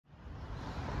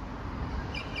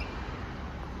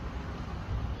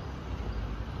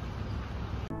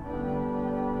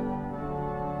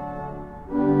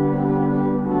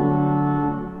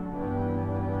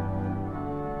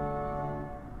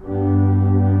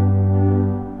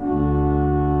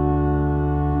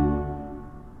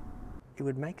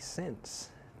makes sense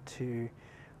to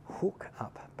hook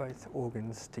up both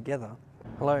organs together.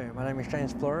 Hello, my name is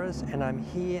James Flores and I'm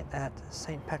here at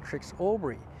St. Patrick's,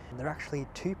 Albury. There are actually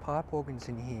two pipe organs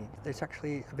in here. There's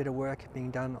actually a bit of work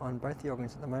being done on both the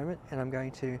organs at the moment and I'm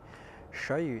going to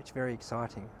show you. It's very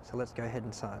exciting. So let's go ahead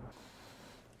inside.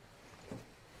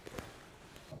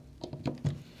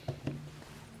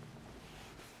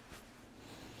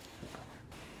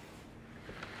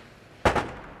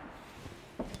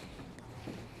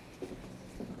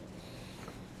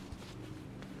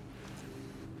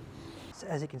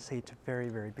 As you can see, it's a very,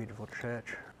 very beautiful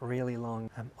church. Really long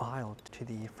aisle to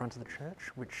the front of the church,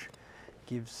 which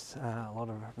gives a lot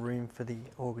of room for the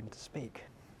organ to speak.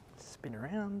 Spin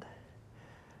around.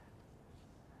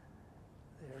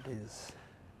 There it is.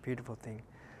 Beautiful thing.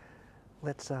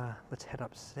 Let's head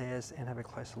upstairs and have a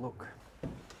closer look.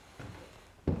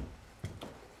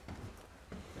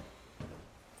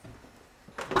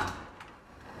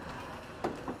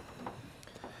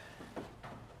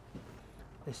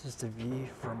 This is the view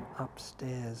from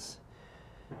upstairs,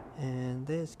 and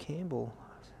there's Campbell,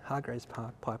 Hargrave's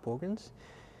pipe organs.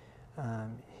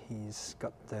 He's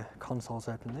got the consoles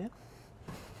open there,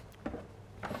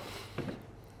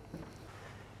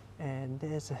 and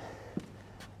there's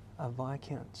a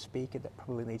Viscount speaker that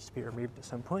probably needs to be removed at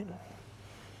some point.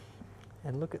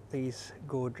 And look at these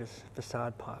gorgeous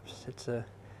facade pipes. It's a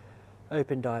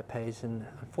open diapase, and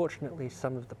unfortunately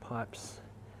some of the pipes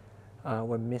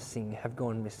have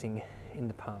gone missing in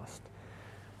the past.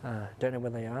 Don't know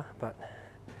where they are, but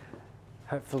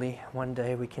hopefully one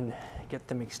day we can get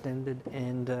them extended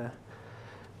and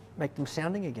make them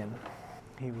sounding again.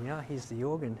 Here we are, here's the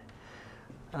organ.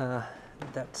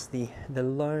 That's the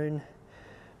lone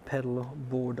pedal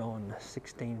bourdon,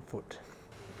 16 foot.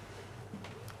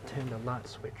 Turn the light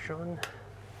switch on.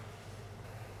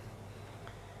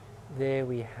 There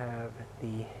we have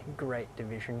the Great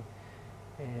Division.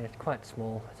 And it's quite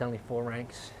small, it's only 4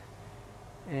 ranks.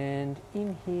 And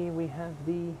in here we have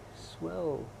the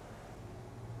swell.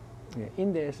 Yeah,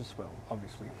 in there's the swell,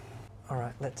 obviously.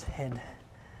 Alright, let's head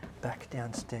back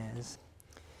downstairs.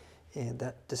 And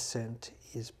that descent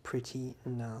is pretty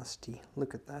nasty.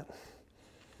 Look at that.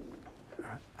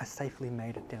 Alright, I safely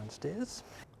made it downstairs.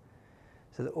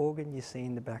 So the organ you see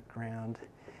in the background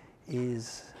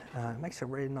makes a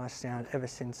really nice sound ever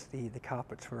since the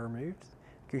carpets were removed.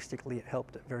 Acoustically it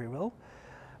helped it very well,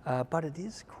 but it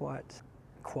is quite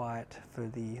quiet for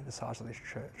the size of this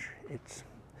church.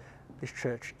 This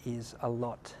church is a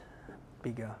lot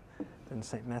bigger than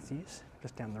St. Matthew's,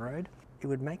 just down the road. It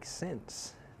would make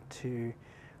sense to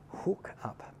hook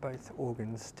up both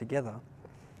organs together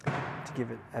to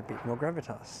give it a bit more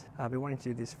gravitas. I've been wanting to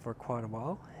do this for quite a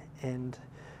while, and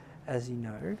as you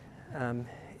know,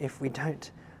 if we don't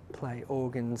play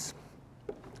organs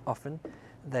often,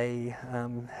 they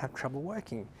have trouble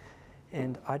working.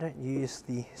 And I don't use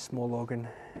the small organ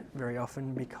very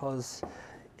often because,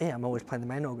 yeah, I'm always playing the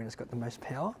main organ, it's got the most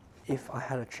power. If I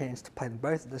had a chance to play them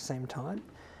both at the same time,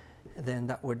 then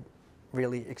that would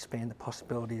really expand the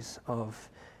possibilities of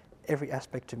every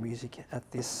aspect of music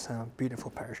at this beautiful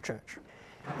parish church.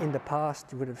 In the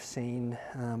past, you would have seen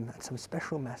at some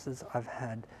special masses I've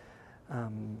had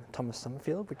Thomas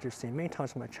Summerfield, which you've seen many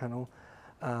times on my channel,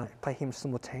 play him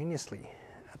simultaneously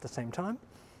at the same time,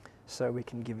 so we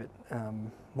can give it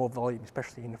more volume,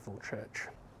 especially in a full church.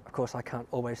 Of course, I can't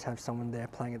always have someone there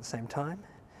playing at the same time,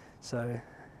 so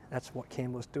that's what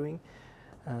Campbell's doing.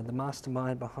 The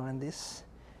mastermind behind this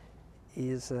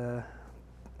is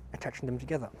attaching them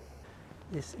together.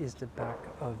 This is the back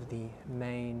of the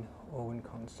main organ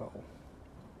console.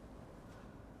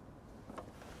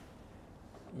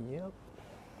 Yep.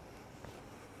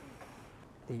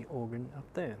 The organ up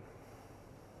there.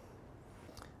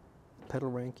 Pedal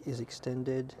rank is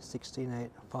extended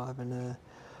 16/8, 5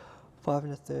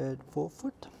 1/3, 4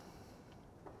 foot.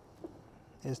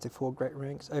 There's the 4 great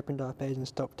ranks, open diapase and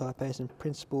stop diapase, and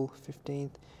principal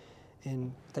 15th.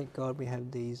 And thank God we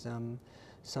have these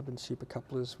sub and super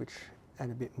couplers, which add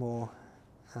a bit more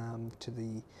to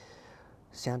the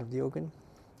sound of the organ.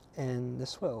 And the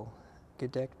swell,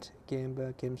 gedeckt,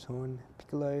 gamba, gemshorn,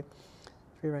 piccolo,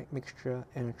 3-rank mixture,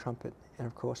 and a trumpet. And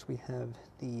of course we have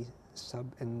the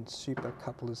sub and super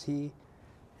couplers here.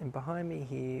 And behind me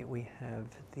here we have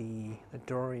the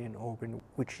Dorian organ,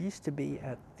 which used to be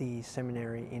at the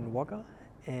seminary in Wagga,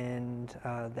 and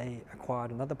they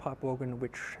acquired another pipe organ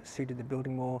which suited the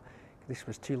building more. This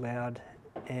was too loud,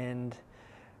 and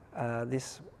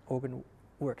this organ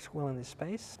works well in this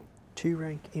space.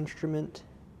 2-rank instrument,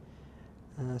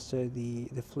 so the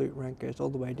flute rank goes all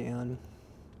the way down,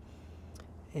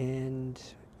 and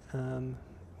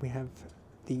we have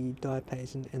the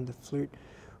diapason and the flute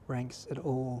ranks at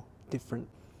all different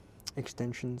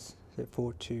extensions, so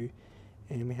 4/2,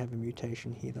 and we have a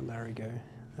mutation here, the larigo,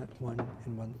 at 1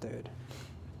 1/3.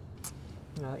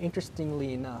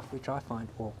 Interestingly enough, which I find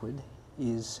awkward,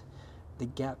 is the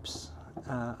gaps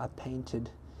are painted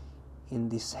in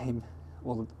the same,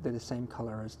 well, they're the same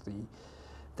colour as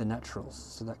the naturals,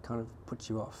 so that kind of puts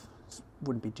you off. It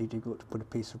wouldn't be too difficult to put a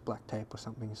piece of black tape or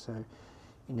something, so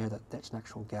you know that that's an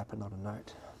actual gap and not a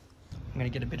note. I'm going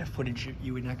to get a bit of footage of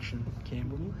you in action,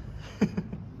 Campbell.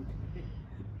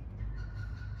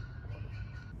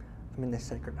 I'm in the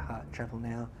Sacred Heart Chapel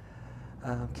now.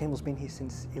 Campbell's been here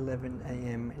since 11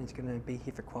 AM and he's going to be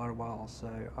here for quite a while, so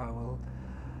I'll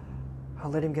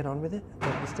let him get on with it,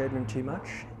 don't disturb him too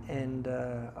much, and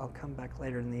I'll come back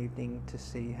later in the evening to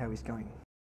see how he's going.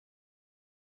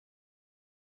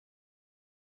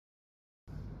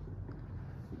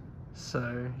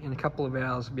 So in a couple of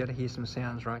hours we'll be able to hear some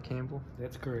sounds, right, Campbell?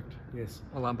 That's correct, yes.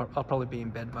 Well, I'll probably be in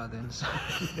bed by then, so.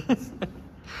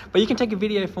 But you can take a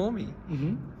video for me.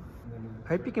 Mm-hmm. I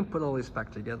hope you can put all this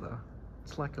back together.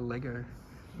 It's like a Lego.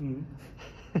 Mm.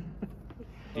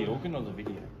 The organ or the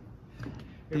video?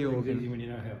 The organ. Easy when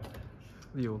you know how.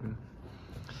 The organ.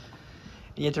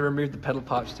 You had to remove the pedal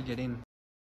pipes to get in.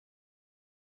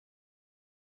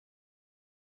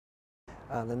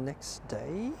 The next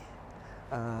day,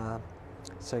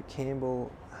 so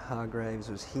Campbell Hargraves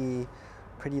was here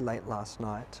pretty late last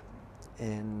night,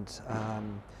 and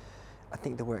I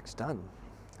think the work's done.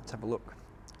 Let's have a look.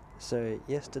 So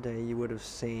yesterday you would have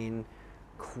seen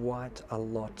quite a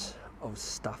lot of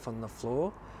stuff on the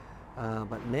floor,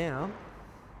 but now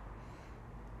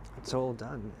it's all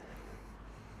done.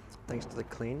 Thanks to the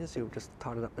cleaners who have just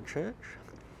tidied up the church.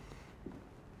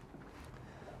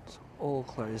 It's all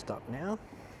closed up now.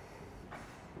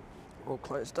 All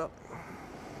closed up.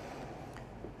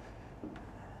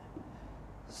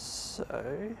 So,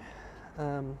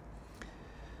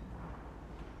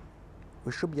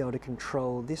 we should be able to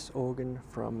control this organ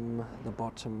from the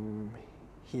bottom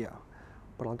here.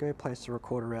 But I'll go place the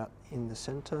recorder out in the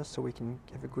centre so we can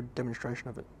have a good demonstration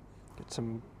of it. Get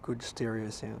some good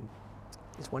stereo sound.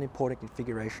 There's one important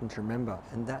configuration to remember,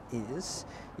 and that is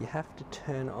you have to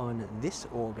turn on this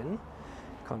organ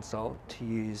console to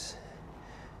use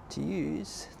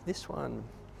this one.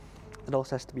 It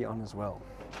also has to be on as well.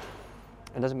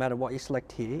 It doesn't matter what you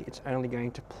select here, it's only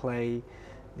going to play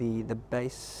the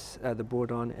bass, the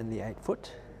bourdon and the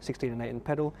 8-foot, 16 and 8 in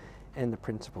pedal, and the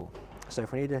principal. So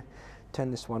if we need to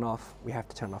turn this one off, we have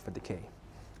to turn it off with the key. All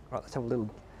right, let's have a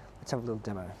little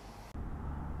demo.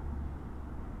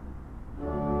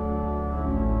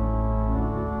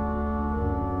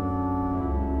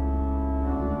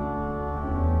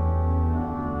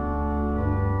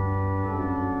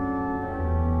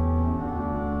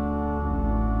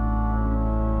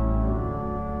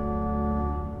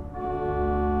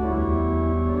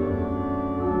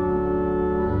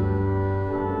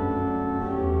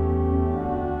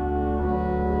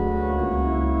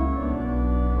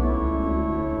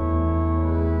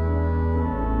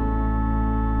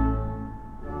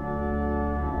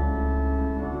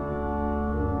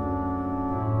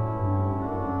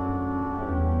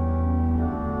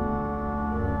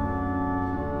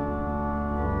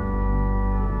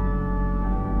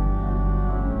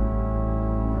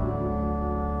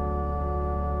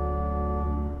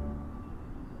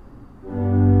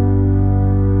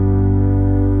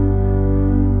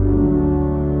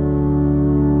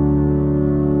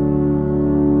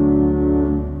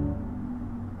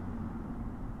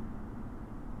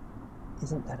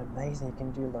 Isn't that amazing? You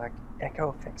can do like echo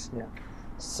effects now.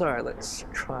 So let's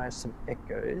try some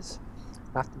echoes.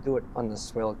 I have to do it on the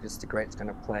swell because the grate's going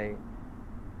to play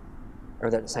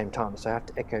at the same time. So I have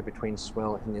to echo between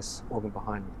swell and this organ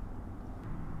behind me.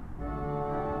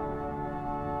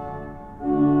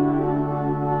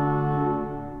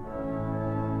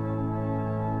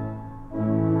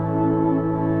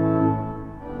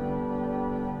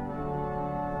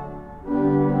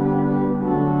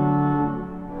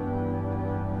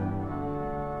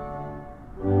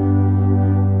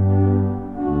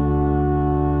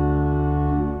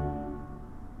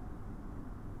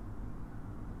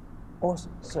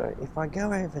 Awesome. So if I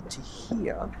go over to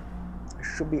here, I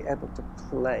should be able to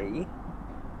play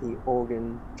the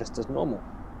organ just as normal.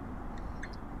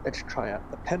 Let's try out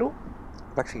the pedal.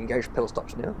 I've actually engaged pedal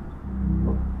stops now.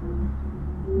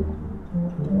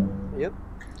 Yep.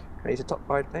 Raise the top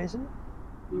right basin.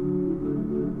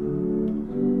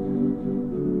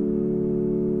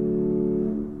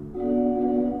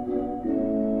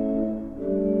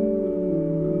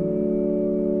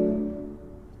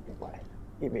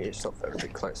 You move yourself there a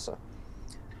bit closer.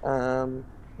 I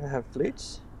have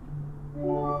flutes.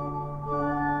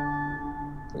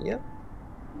 Yep.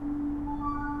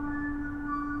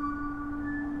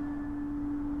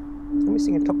 I'm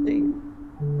missing a top D.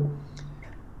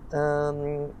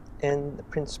 And the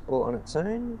principal on its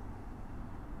own.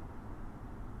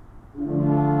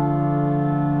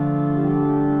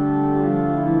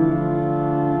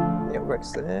 Yeah, it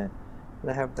works there. And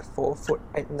I have the 4 foot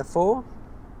 8 and the 4.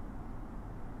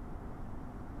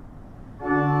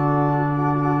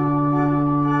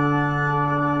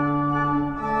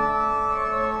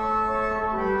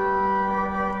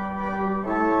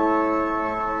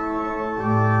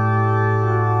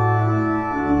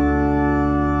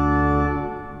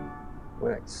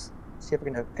 Works. See if we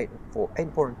can have 8 and 4. 8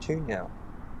 and 4 and 2 now.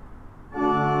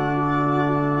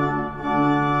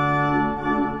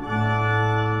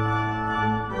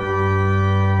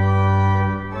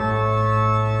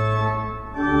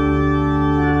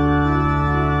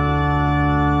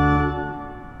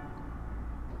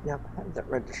 Now, if I have that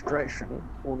registration,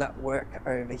 will that work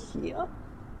over here?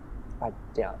 I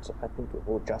doubt it. I think it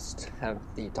will just have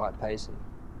the diapason.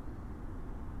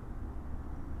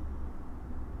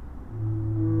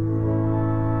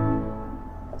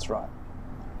 That's right.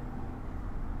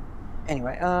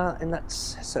 Anyway, and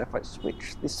that's, so if I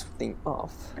switch this thing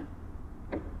off,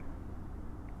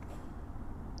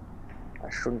 I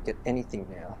shouldn't get anything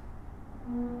now.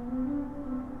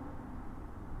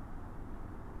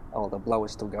 Oh, the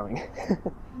blower's still going.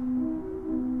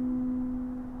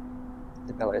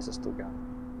 The bellows are still going.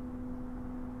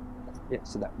 Yeah,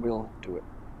 so that will do it.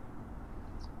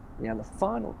 Now the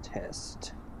final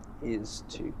test is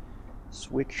to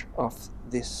switch off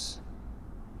this,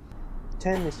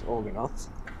 turn this organ off,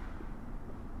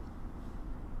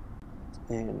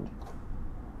 and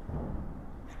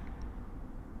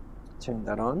turn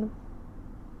that on.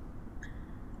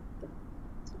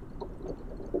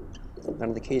 None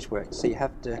of the keys work, so you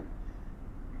have to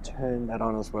turn that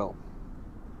on as well.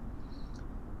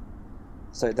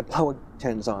 So the blower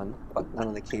turns on, but none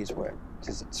of the keys work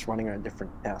because it's running on a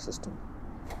different power system.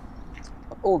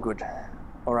 All good.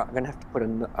 Alright, I'm going to have to put a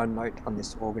note on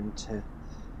this organ to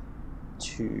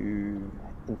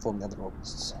inform the other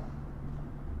organists.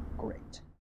 Great.